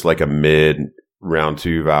with just like a mid round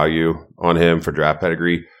 2 value on him for draft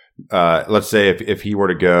pedigree. Let's say if he were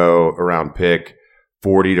to go around pick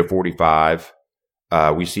 40 to 45,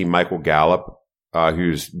 we see Michael Gallup,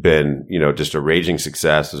 who's been, just a raging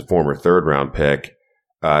success as a former 3rd round pick,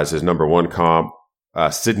 as his number 1 comp.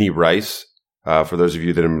 Sidney Rice, for those of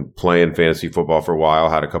you that have been playing fantasy football for a while,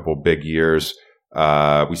 had a couple big years.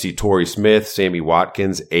 We see Torrey Smith, Sammy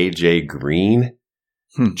Watkins, AJ Green,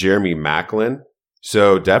 Jeremy Maclin.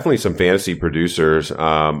 So definitely some fantasy producers. A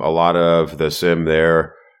lot of the sim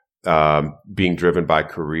there being driven by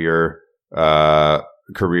career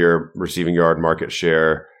receiving yard market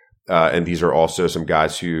share. And these are also some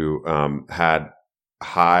guys who had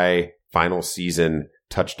high final season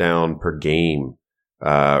touchdown per game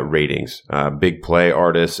ratings, big play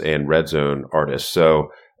artists and red zone artists. So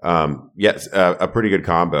yes, a pretty good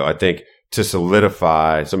combo. I think to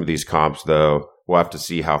solidify some of these comps, though, we'll have to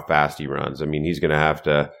see how fast he runs. I mean, he's going to have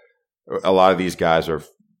to – a lot of these guys are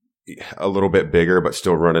a little bit bigger but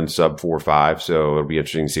still running sub 4.5, so it'll be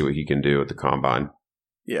interesting to see what he can do at the combine.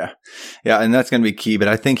 Yeah. Yeah. And that's going to be key, but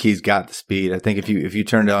I think he's got the speed. I think if you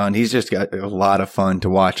turn it on, he's just got a lot of fun to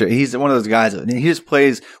watch. He's one of those guys, he just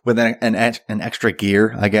plays with an extra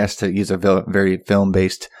gear, I guess, to use a very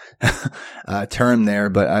film-based term there.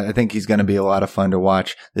 But I think he's going to be a lot of fun to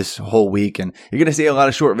watch this whole week. And you're going to see a lot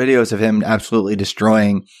of short videos of him absolutely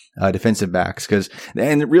destroying defensive backs.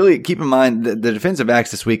 And really keep in mind the defensive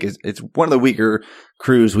backs this week it's one of the weaker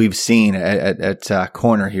crews we've seen at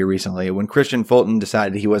corner here recently. When Christian Fulton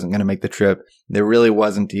decided he wasn't going to make the trip, there really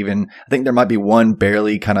wasn't even, I think there might be one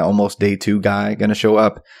barely kind of almost day 2 guy going to show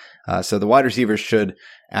up. So the wide receivers should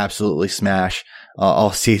absolutely smash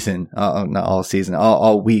all season, not all season,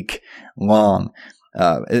 all week long.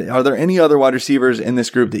 Are there any other wide receivers in this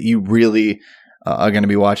group that you really are going to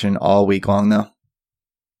be watching all week long though?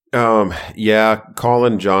 Yeah,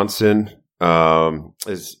 Colin Johnson,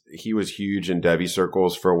 he was huge in Devy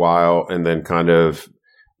circles for a while, and then kind of,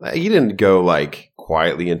 he didn't go like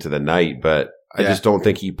quietly into the night, but I just don't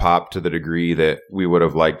think he popped to the degree that we would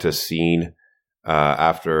have liked to seen,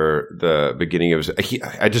 after the beginning of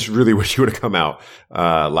I just really wish he would have come out,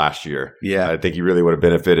 last year. Yeah. I think he really would have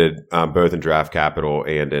benefited, both in draft capital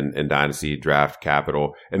and in Dynasty draft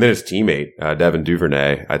capital. And then his teammate, Devin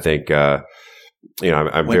Duvernay, I think, I'm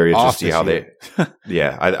very interested to see how they,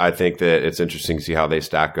 I think that it's interesting to see how they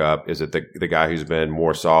stack up. Is it the guy who's been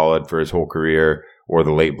more solid for his whole career or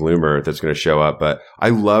the late bloomer that's going to show up? But I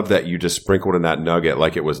love that you just sprinkled in that nugget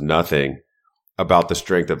like it was nothing about the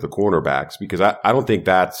strength of the cornerbacks, because I don't think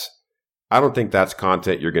that's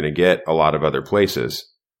content you're going to get a lot of other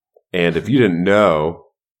places. And if you didn't know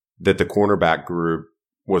that the cornerback group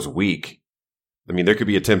was weak, I mean, there could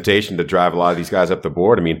be a temptation to drive a lot of these guys up the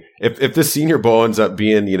board. I mean, if the Senior Bowl ends up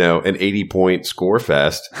being, an 80-point score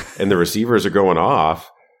fest and the receivers are going off,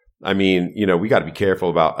 I mean, we got to be careful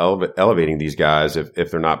about elevating these guys if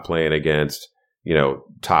they're not playing against,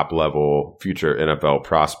 top level future NFL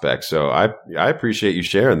prospects. So I appreciate you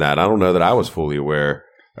sharing that. I don't know that I was fully aware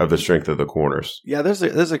of the strength of the corners. Yeah,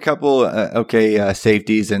 there's a couple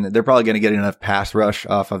safeties, and they're probably going to get enough pass rush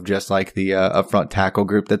off of just like the upfront tackle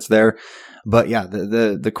group that's there. But yeah,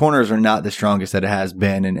 the corners are not the strongest that it has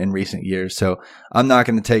been in recent years. So I'm not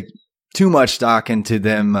going to take too much stock into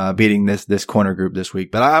them beating this corner group this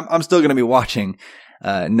week. But I'm still going to be watching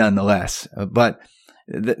nonetheless. But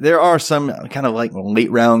there are some kind of like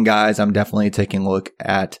late round guys I'm definitely taking a look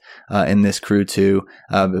at in this crew too,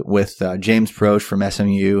 with James Proche from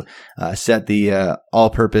SMU, set the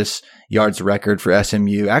all-purpose yards record for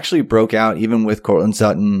SMU. Actually broke out even with Cortland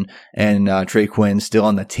Sutton and Trey Quinn still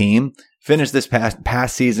on the team. Finished this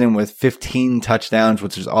past season with 15 touchdowns,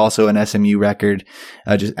 which is also an SMU record.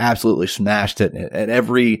 Just absolutely smashed it at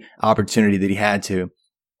every opportunity that he had to.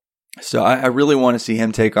 So I really want to see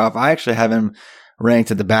him take off. I actually have him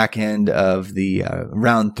ranked at the back end of the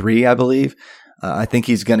round 3, I believe. I think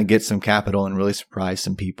he's going to get some capital and really surprise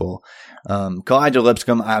some people. Kalijah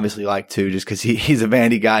Lipscomb, I obviously like too, just because he's a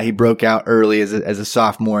Vandy guy. He broke out early as a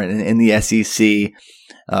sophomore in the SEC.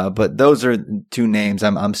 But those are two names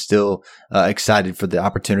I'm still excited for the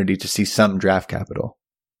opportunity to see some draft capital.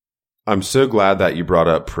 I'm so glad that you brought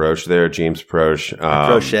up Proche there, James Proche.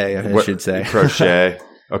 Crochet, I should say. Crochet.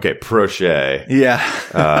 Okay, Proche.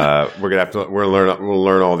 Yeah. We'll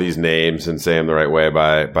learn all these names and say them the right way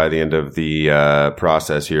by the end of the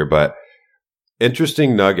process here. But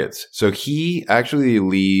interesting nuggets. So he actually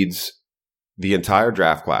leads the entire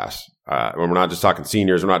draft class. When we're not just talking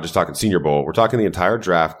seniors, we're not just talking Senior Bowl. We're talking the entire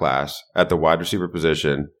draft class at the wide receiver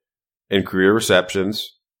position in career receptions,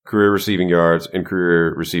 career receiving yards, and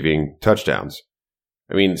career receiving touchdowns.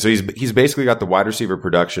 I mean, so he's basically got the wide receiver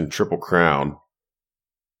production triple crown.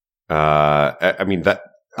 I mean, that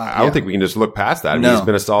I don't think we can just look past that. I mean, he's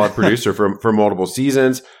been a solid producer for multiple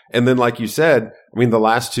seasons. And then, like you said, I mean, the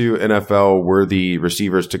last two NFL worthy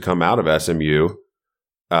receivers to come out of SMU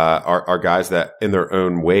are guys that in their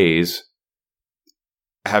own ways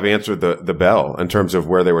have answered the bell in terms of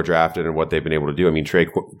where they were drafted and what they've been able to do. I mean,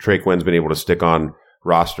 Trey Quinn's been able to stick on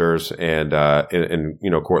rosters and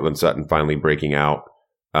Cortland Sutton finally breaking out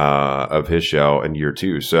of his shell in year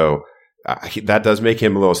 2. So that does make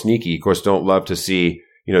him a little sneaky. Of course, don't love to see,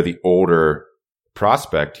 the older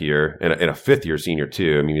prospect here and a 5th-year senior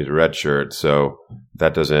too. I mean, he's a red shirt, so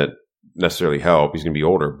that doesn't necessarily help. He's going to be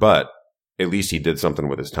older, but at least he did something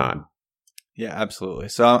with his time. Yeah, absolutely.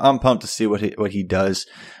 So I'm pumped to see what he does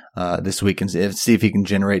this week and see if he can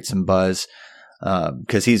generate some buzz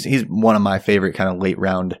because he's one of my favorite kind of late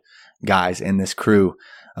round guys in this crew.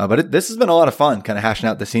 But this has been a lot of fun, kind of hashing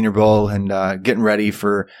out the Senior Bowl and getting ready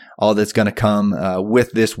for all that's going to come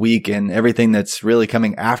with this week and everything that's really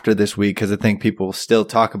coming after this week, because I think people still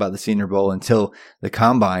talk about the Senior Bowl until the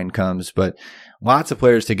Combine comes, but lots of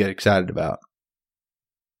players to get excited about.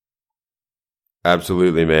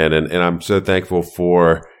 Absolutely, man. And I'm so thankful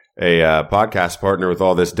for a podcast partner with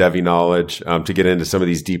all this Devy knowledge to get into some of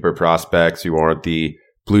these deeper prospects who aren't the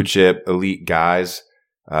blue chip elite guys.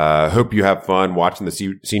 Hope you have fun watching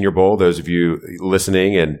the Senior Bowl, those of you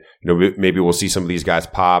listening, and maybe we'll see some of these guys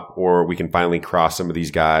pop, or we can finally cross some of these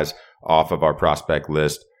guys off of our prospect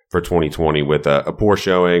list for 2020 with a poor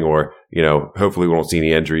showing, or hopefully we won't see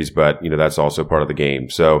any injuries, but that's also part of the game.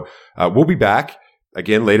 So we'll be back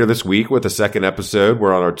again later this week with a second episode.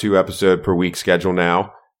 We're on our 2 episode per week schedule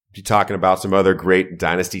now. Be talking about some other great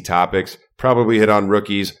Dynasty topics. Probably hit on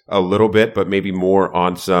rookies a little bit, but maybe more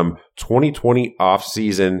on some 2020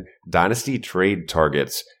 off-season Dynasty trade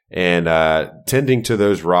targets and tending to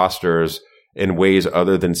those rosters in ways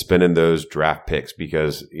other than spending those draft picks,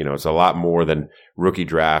 because it's a lot more than rookie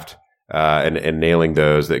draft and nailing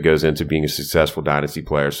those that goes into being a successful Dynasty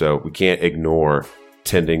player. So we can't ignore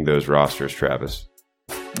tending those rosters, Travis.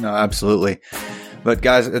 No, absolutely. But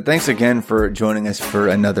guys, thanks again for joining us for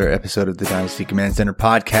another episode of the Dynasty Command Center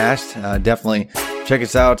podcast. Definitely check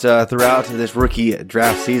us out throughout this rookie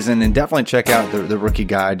draft season, and definitely check out the rookie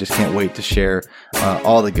guide. Just can't wait to share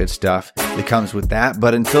all the good stuff that comes with that.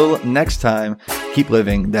 But until next time, keep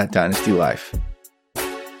living that Dynasty life.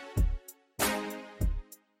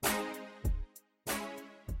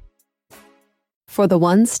 For the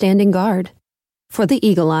ones standing guard, for the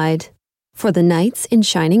eagle-eyed, for the knights in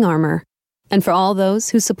shining armor, and for all those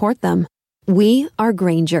who support them. We are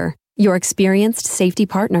Grainger, your experienced safety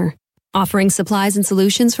partner, offering supplies and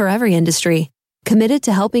solutions for every industry, committed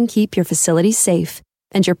to helping keep your facilities safe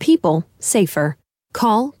and your people safer.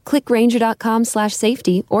 Call,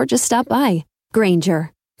 clickgrainger.com/safety, or just stop by.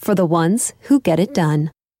 Grainger, for the ones who get it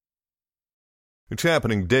done. It's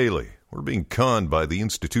happening daily. We're being conned by the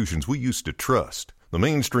institutions we used to trust. The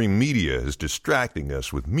mainstream media is distracting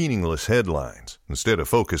us with meaningless headlines instead of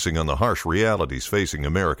focusing on the harsh realities facing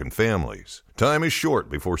American families. Time is short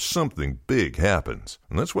before something big happens,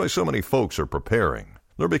 and that's why so many folks are preparing.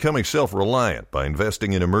 They're becoming self-reliant by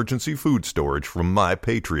investing in emergency food storage from My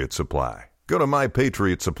Patriot Supply. Go to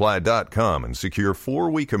MyPatriotSupply.com and secure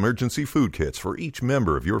 4-week emergency food kits for each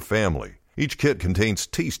member of your family. Each kit contains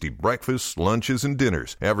tasty breakfasts, lunches, and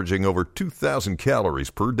dinners, averaging over 2,000 calories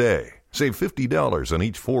per day. Save $50 on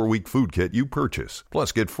each 4-week food kit you purchase.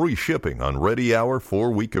 Plus, get free shipping on Ready Hour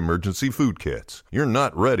 4-week emergency food kits. You're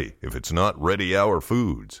not ready if it's not Ready Hour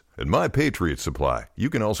foods. At My Patriot Supply, you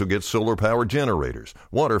can also get solar power generators,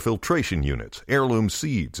 water filtration units, heirloom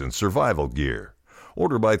seeds, and survival gear.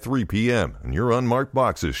 Order by 3 p.m. and your unmarked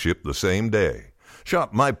boxes ship the same day.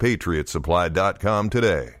 Shop MyPatriotSupply.com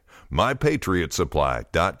today.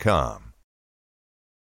 MyPatriotSupply.com.